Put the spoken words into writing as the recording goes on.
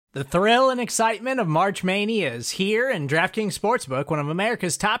The thrill and excitement of March Mania is here, and DraftKings Sportsbook, one of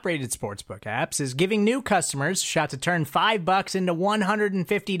America's top-rated sportsbook apps, is giving new customers a shot to turn $5 into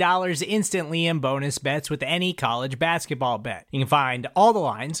 $150 instantly in bonus bets with any college basketball bet. You can find all the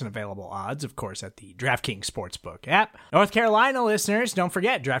lines and available odds, of course, at the DraftKings Sportsbook app. North Carolina listeners, don't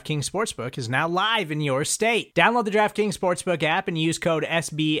forget, DraftKings Sportsbook is now live in your state. Download the DraftKings Sportsbook app and use code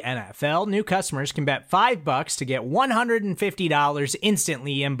SBNFL. New customers can bet $5 to get $150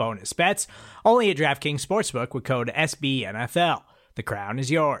 instantly in bonus bets, only at DraftKings Sportsbook with code SBNFL. The crown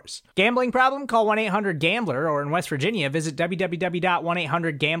is yours. Gambling problem? Call 1-800-GAMBLER, or in West Virginia, visit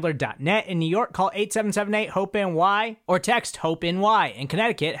www.1800gambler.net. In New York, call 8778-HOPE-NY or text HOPE-NY. In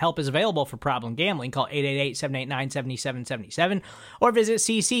Connecticut, help is available for problem gambling. Call 888-789-7777 or visit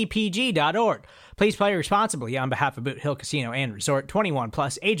ccpg.org. Please play responsibly on behalf of Boot Hill Casino and Resort. 21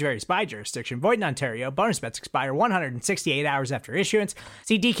 plus, age varies by jurisdiction. Void in Ontario. Bonus bets expire 168 hours after issuance.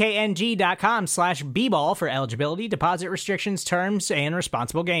 See dkng.com/bball for eligibility, deposit restrictions, terms, and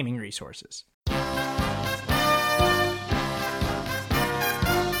responsible gaming resources.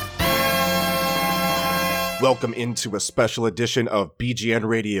 Welcome into a special edition of BGN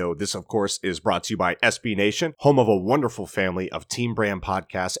Radio. This, of course, is brought to you by SBNation, home of a wonderful family of team brand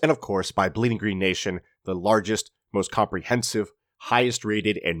podcasts, and, of course, by Bleeding Green Nation, the largest, most comprehensive, highest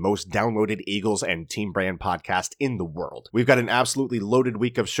rated, and most downloaded Eagles and team brand podcast in the world. We've got an absolutely loaded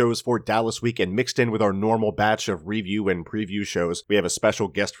week of shows for Dallas Week, and mixed in with our normal batch of review and preview shows, we have a special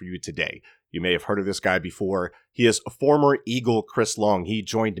guest for you today. You may have heard of this guy before. He is former Eagle Chris Long. He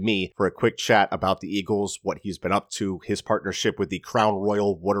joined me for a quick chat about the Eagles, what he's been up to, his partnership with the Crown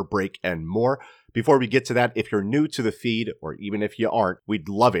Royal Water Break, and more. Before we get to that, if you're new to the feed, or even if you aren't, we'd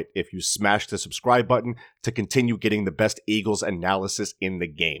love it if you smash the subscribe button to continue getting the best Eagles analysis in the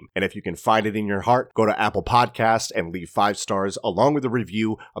game. And if you can find it in your heart, go to Apple Podcasts and leave 5 stars along with a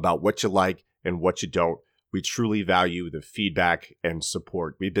review about what you like and what you don't. We truly value the feedback and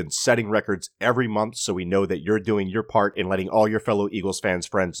support. We've been setting records every month, so we know that you're doing your part in letting all your fellow Eagles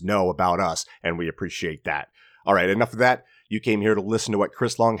friends know about us, and we appreciate that. All right, enough of that. You came here to listen to what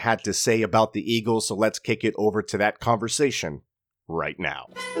Chris Long had to say about the Eagles, so let's kick it over to that conversation right now.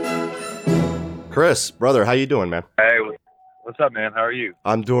 Chris, brother, how you doing, man? Hey, what's up, man? How are you?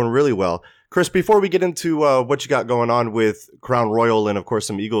 I'm doing really well. Chris, before we get into what you got going on with Crown Royal and, of course,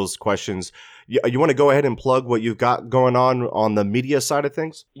 some Eagles questions, you want to go ahead and plug what you've got going on the media side of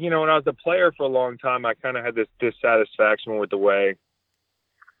things? You know, when I was a player for a long time, I kind of had this dissatisfaction with the way,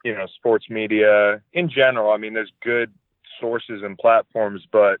 sports media in general. I mean, there's good sources and platforms,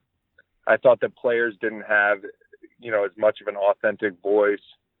 but I thought that players didn't have, as much of an authentic voice,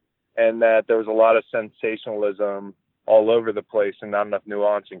 and that there was a lot of sensationalism all over the place and not enough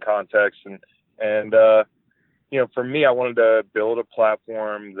nuance and context. And for me, I wanted to build a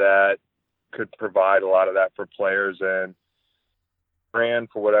platform that could provide a lot of that for players, and brand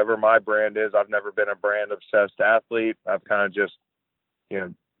for whatever my brand is. I've never been a brand obsessed athlete. I've kind of just,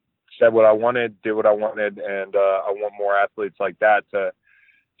 said what I wanted, did what I wanted. And I want more athletes like that to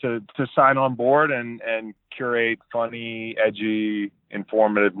sign on board and curate funny, edgy,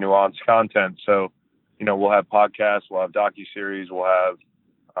 informative, nuanced content. So, we'll have podcasts, we'll have docuseries, we'll have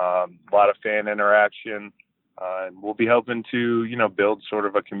a lot of fan interaction, and we'll be helping to, build sort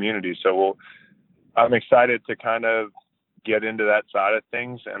of a community. So I'm excited to kind of get into that side of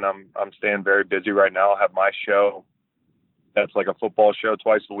things, and I'm staying very busy right now. I'll have my show that's like a football show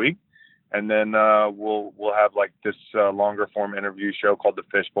twice a week, and then we'll have like this longer form interview show called The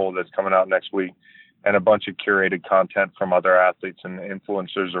Fishbowl that's coming out next week, and a bunch of curated content from other athletes and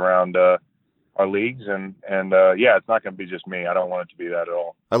influencers around our leagues, and it's not going to be just me. I don't want it to be that at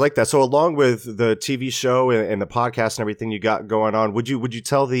all. I like that. So along with the TV show and the podcast and everything you got going on, would you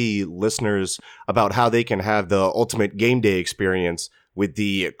tell the listeners about how they can have the ultimate game day experience with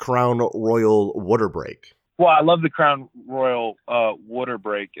the Crown Royal Water Break? Well, I love the Crown Royal Water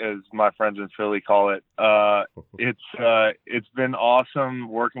Break, as my friends in Philly call it. It's been awesome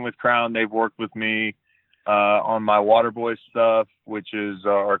working with Crown. They've worked with me on my Waterboy stuff, which is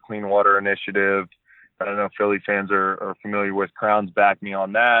our clean water initiative. I don't know if Philly fans are familiar with. Crown's backed me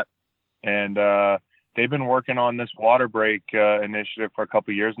on that. And they've been working on this water break initiative for a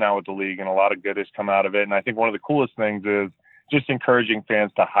couple of years now with the league, and a lot of good has come out of it. And I think one of the coolest things is just encouraging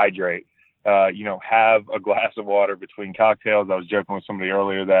fans to hydrate. Have a glass of water between cocktails. I was joking with somebody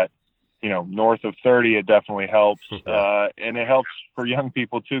earlier that, north of 30, it definitely helps. And it helps for young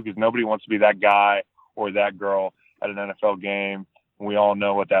people too, because nobody wants to be that guy or that girl at an NFL game. We all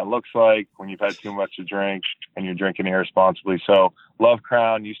know what that looks like when you've had too much to drink and you're drinking irresponsibly. So love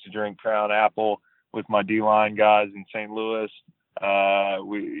Crown. Used to drink Crown Apple with my D-line guys in St. Louis. That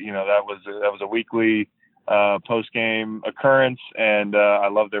was a weekly post game occurrence, and I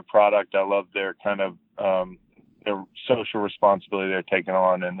love their product. I love their kind of their social responsibility they're taking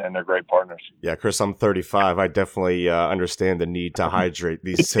on, and they're great partners. Yeah, Chris, I'm 35. I definitely understand the need to hydrate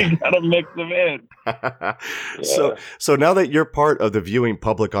these. You gotta mix them in. Yeah. So now that you're part of the viewing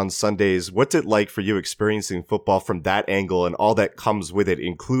public on Sundays, what's it like for you experiencing football from that angle and all that comes with it,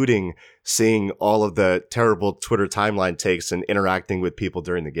 including seeing all of the terrible Twitter timeline takes and interacting with people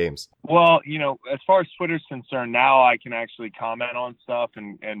during the games? Well, as far as Twitter's concerned, now I can actually comment on stuff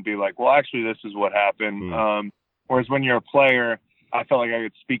and be like, well, actually, this is what happened. Whereas when you're a player, I felt like I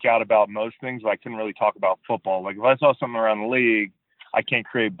could speak out about most things, but I couldn't really talk about football. Like if I saw something around the league, I can't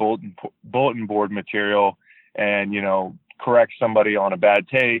create bulletin board material and, correct somebody on a bad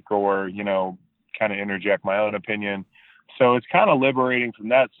take or, kind of interject my own opinion. So it's kind of liberating from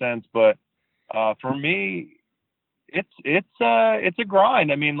that sense. But for me, it's a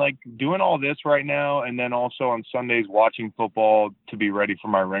grind. I mean, like doing all this right now, and then also on Sundays watching football to be ready for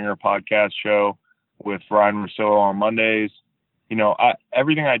my Ringer podcast show with Ryan Rosillo on Mondays.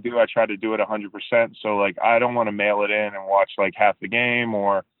 Everything I do, I try to do it 100%. So like, I don't want to mail it in and watch like half the game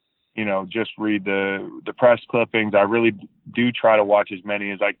or, just read the press clippings. I really do try to watch as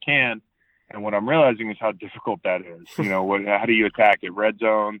many as I can. And what I'm realizing is how difficult that is. How do you attack it? Red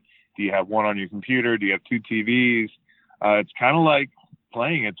zone? Do you have one on your computer? Do you have two TVs? It's kind of like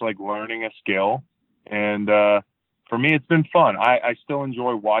playing. It's like learning a skill. And for me, it's been fun. I still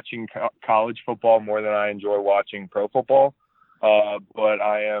enjoy watching college football more than I enjoy watching pro football. But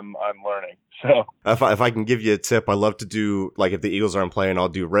I'm learning. So if I can give you a tip, I love to do, like, if the Eagles aren't playing, I'll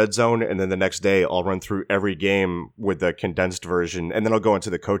do Red Zone, and then the next day I'll run through every game with the condensed version, and then I'll go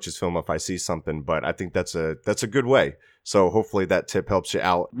into the coach's film if I see something. But I think that's a good way. So hopefully that tip helps you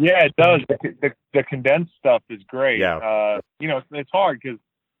out. Yeah, it does. The condensed stuff is great. Yeah. It's hard because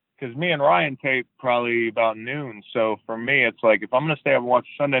me and Ryan tape probably about noon. So for me, it's like if I'm going to stay up and watch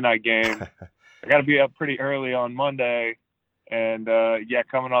a Sunday night game, I got to be up pretty early on Monday. And,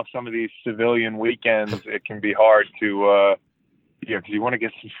 coming off some of these civilian weekends, it can be hard to, because you want to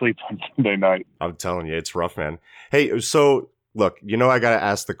get some sleep on Sunday night. I'm telling you, it's rough, man. Hey, so look, I got to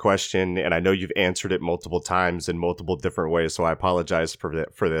ask the question, and I know you've answered it multiple times in multiple different ways, so I apologize for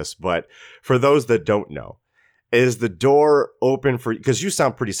this. But for those that don't know, is the door open for, because you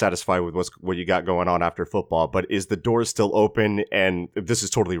sound pretty satisfied with what you got going on after football, but is the door still open? And this is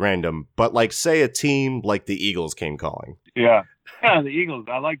totally random, but like say a team like the Eagles came calling. Yeah, the Eagles.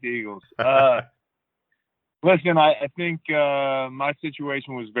 I like the Eagles. Listen, I think my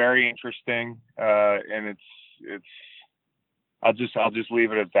situation was very interesting, and it's. I'll just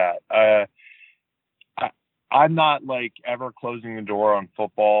leave it at that. I'm not like ever closing the door on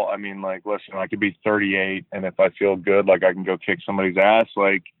football. I mean, like, listen, I could be 38, and if I feel good, like I can go kick somebody's ass,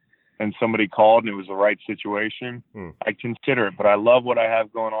 like, and somebody called and it was the right situation, I consider it. But I love what I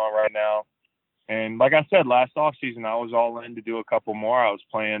have going on right now. And like I said, last offseason, I was all in to do a couple more. I was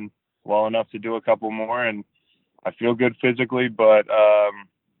playing well enough to do a couple more, and I feel good physically, but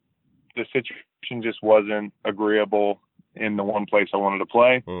the situation just wasn't agreeable in the one place I wanted to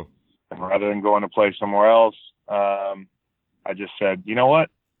play. And rather than going to play somewhere else, I just said, you know what?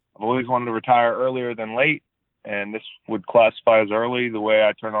 I've always wanted to retire earlier than late, and this would classify as early the way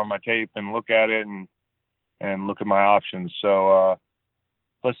I turn on my tape and look at it and look at my options. So,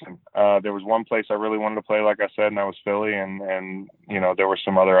 listen, there was one place I really wanted to play, like I said, and that was Philly, and there were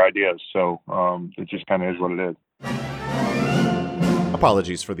some other ideas. So it just kind of is what it is.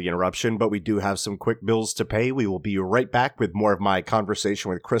 Apologies for the interruption, but we do have some quick bills to pay. We will be right back with more of my conversation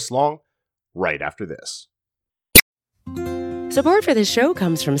with Chris Long right after this. Support for this show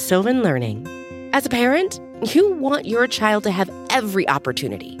comes from Sylvan Learning. As a parent, you want your child to have every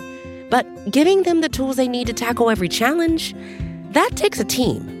opportunity, but giving them the tools they need to tackle every challenge, that takes a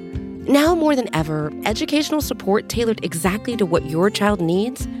team. Now more than ever, educational support tailored exactly to what your child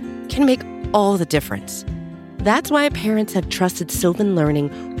needs can make all the difference. That's why parents have trusted Sylvan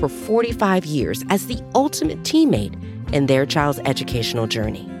Learning for 45 years as the ultimate teammate in their child's educational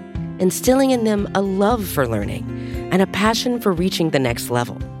journey, instilling in them a love for learning and a passion for reaching the next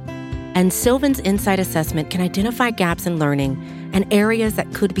level. And Sylvan's Insight Assessment can identify gaps in learning and areas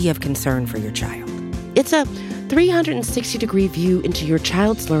that could be of concern for your child. It's a 360-degree view into your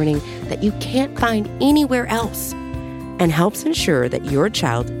child's learning that you can't find anywhere else, and helps ensure that your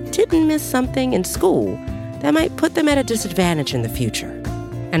child didn't miss something in school that might put them at a disadvantage in the future.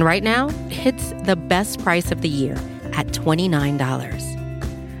 And right now, it's the best price of the year at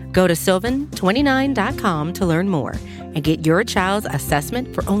 $29. Go to sylvan29.com to learn more and get your child's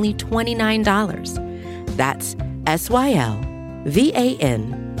assessment for only $29. That's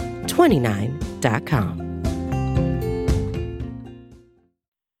VAN29.com.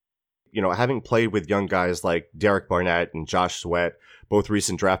 You know, having played with young guys like Derek Barnett and Josh Sweat, both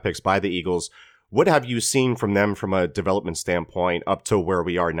recent draft picks by the Eagles, what have you seen from them from a development standpoint up to where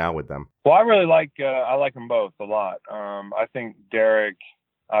we are now with them? Well, I really like them both a lot. I think Derek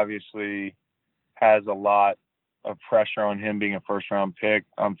obviously has a lot of pressure on him being a first-round pick.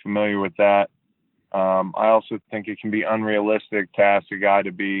 I'm familiar with that. I also think it can be unrealistic to ask a guy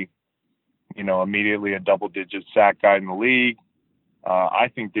to be, immediately a double-digit sack guy in the league. I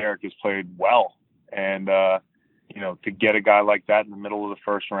think Derek has played well, and to get a guy like that in the middle of the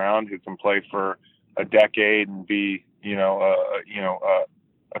first round who can play for a decade and be, a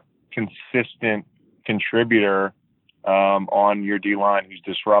consistent contributor on your D-line who's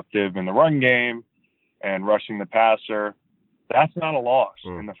disruptive in the run game and rushing the passer, that's not a loss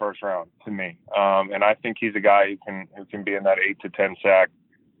in the first round to me. And I think he's a guy who can be in that 8 to 10 sack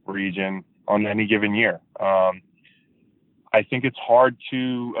region on any given year. I think it's hard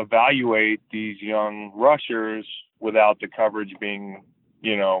to evaluate these young rushers without the coverage being,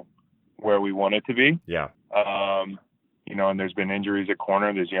 where we want it to be. Yeah. And there's been injuries at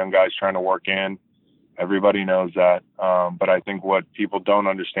corner. There's young guys trying to work in. Everybody knows that. But I think what people don't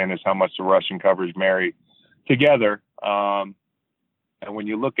understand is how much the rush and coverage marry together. And when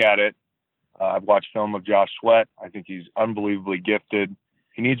you look at it, I've watched film of Josh Sweat. I think he's unbelievably gifted.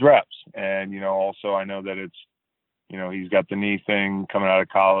 He needs reps. And, also I know that it's, he's got the knee thing coming out of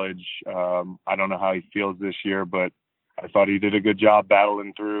college. I don't know how he feels this year, but I thought he did a good job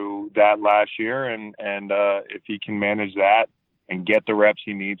battling through that last year. And if he can manage that and get the reps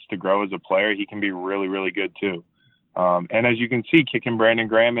he needs to grow as a player, he can be really, really good too. And as you can see, kicking Brandon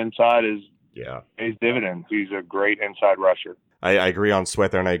Graham inside pays dividends. He's a great inside rusher. I agree on Sweat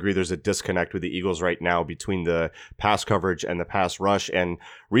there, and I agree there's a disconnect with the Eagles right now between the pass coverage and the pass rush. And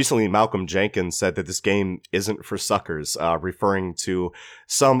recently, Malcolm Jenkins said that this game isn't for suckers, referring to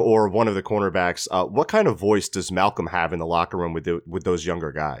some or one of the cornerbacks. What kind of voice does Malcolm have in the locker room with those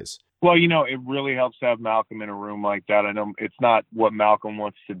younger guys? Well, it really helps to have Malcolm in a room like that. I know it's not what Malcolm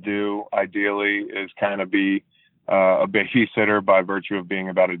wants to do, ideally, is kind of be a babysitter by virtue of being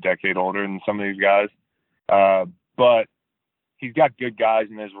about a decade older than some of these guys. But he's got good guys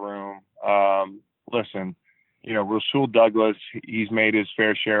in his room. Listen, Rasul Douglas, he's made his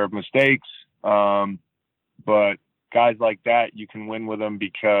fair share of mistakes. But guys like that, you can win with them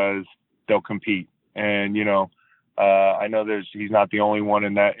because they'll compete. And, I know he's not the only one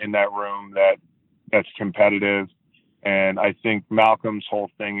in that room that's competitive. And I think Malcolm's whole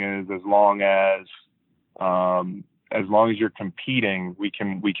thing is as long as you're competing, we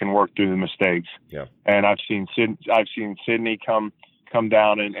can work through the mistakes. Yeah. And I've seen Sidney come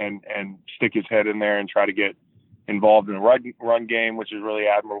down and stick his head in there and try to get involved in the run game, which is really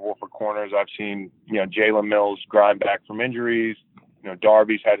admirable for corners. I've seen, Jalen Mills grind back from injuries.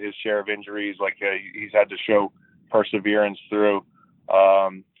 Darby's had his share of injuries. He's had to show perseverance through.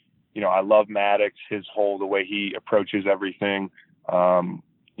 I love Maddox, the way he approaches everything. It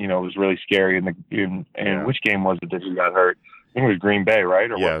was really scary in which game was it that he got hurt? I think it was Green Bay,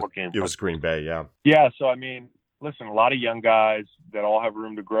 right? Or yeah, what game? It was Green Bay, yeah. Yeah, so, listen, a lot of young guys that all have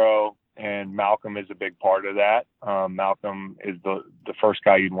room to grow, and Malcolm is a big part of that. Malcolm is the first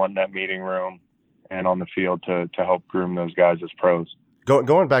guy you'd want in that meeting room and on the field to help groom those guys as pros.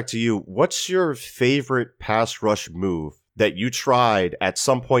 Going back to you, what's your favorite pass rush move that you tried at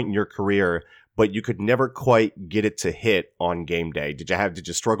some point in your career but you could never quite get it to hit on game day? Did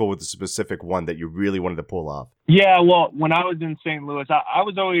you struggle with a specific one that you really wanted to pull off? Yeah, well, when I was in St. Louis, I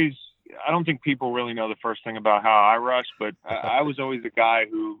was always, I don't think people really know the first thing about how I rush, but I was always a guy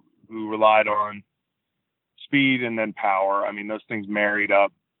who relied on speed and then power. Those things married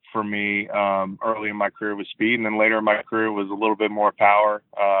up for me early in my career with speed, and then later in my career was a little bit more power.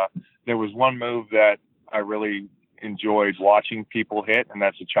 There was one move that I really enjoyed watching people hit, and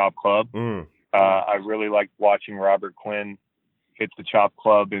that's a chop club. I really liked watching Robert Quinn hit the chop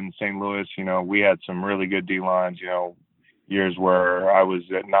club in St. Louis. We had some really good D-lines, years where I was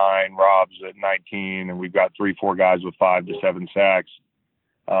at 9, Rob's at 19, and we've got 3-4 guys with 5 to 7 sacks.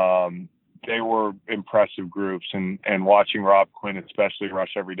 They were impressive groups, and watching Rob Quinn especially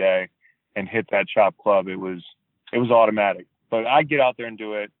rush every day and hit that chop club, it was automatic. But I get out there and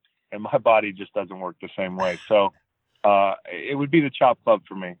do it, and my body just doesn't work the same way. So it would be the chop club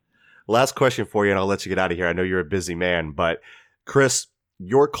for me. Last question for you, and I'll let you get out of here. I know you're a busy man, but Chris,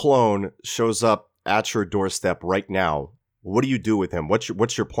 your clone shows up at your doorstep right now. What do you do with him? What's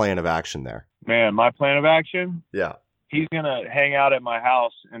your plan of action there? Man, my plan of action? Yeah. He's going to hang out at my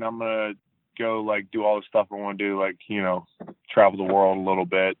house, and I'm going to go like do all the stuff I want to do, like, you know, travel the world a little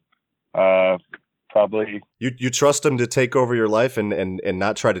bit. Probably. You trust him to take over your life and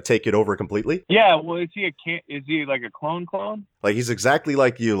not try to take it over completely? Yeah. Well, is he like a clone? Like he's exactly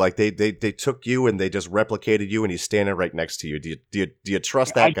like you. Like they took you and they just replicated you, and he's standing right next to you. Do you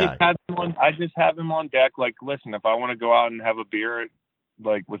trust that guy? I just have him on deck. Like, listen, if I want to go out and have a beer,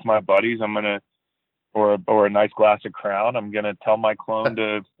 like with my buddies, I'm gonna, or a nice glass of Crown, I'm gonna tell my clone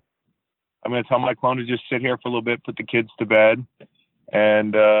to just sit here for a little bit, put the kids to bed,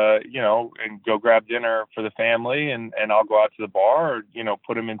 and you know, and go grab dinner for the family, and I'll go out to the bar, or, you know,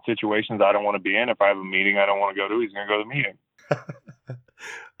 put him in situations I don't want to be in. If I have a meeting I don't want to go to, he's gonna go to the meeting.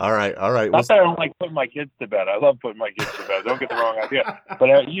 All right. Not that I don't like putting my kids to bed. I love putting my kids to bed. Don't get the wrong idea.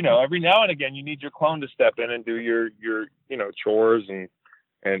 But you know, every now and again, you need your clone to step in and do your you know, chores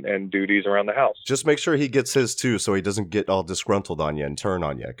and duties around the house. Just make sure he gets his too, so he doesn't get all disgruntled on you and turn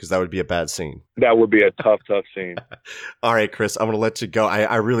on you, because that would be a bad scene. That would be a tough scene. All right, Chris, I'm going to let you go.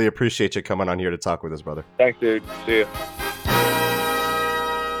 I really appreciate you coming on here to talk with us, brother. Thanks, dude. See you.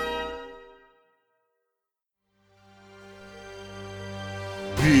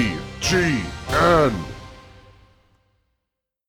 BGN.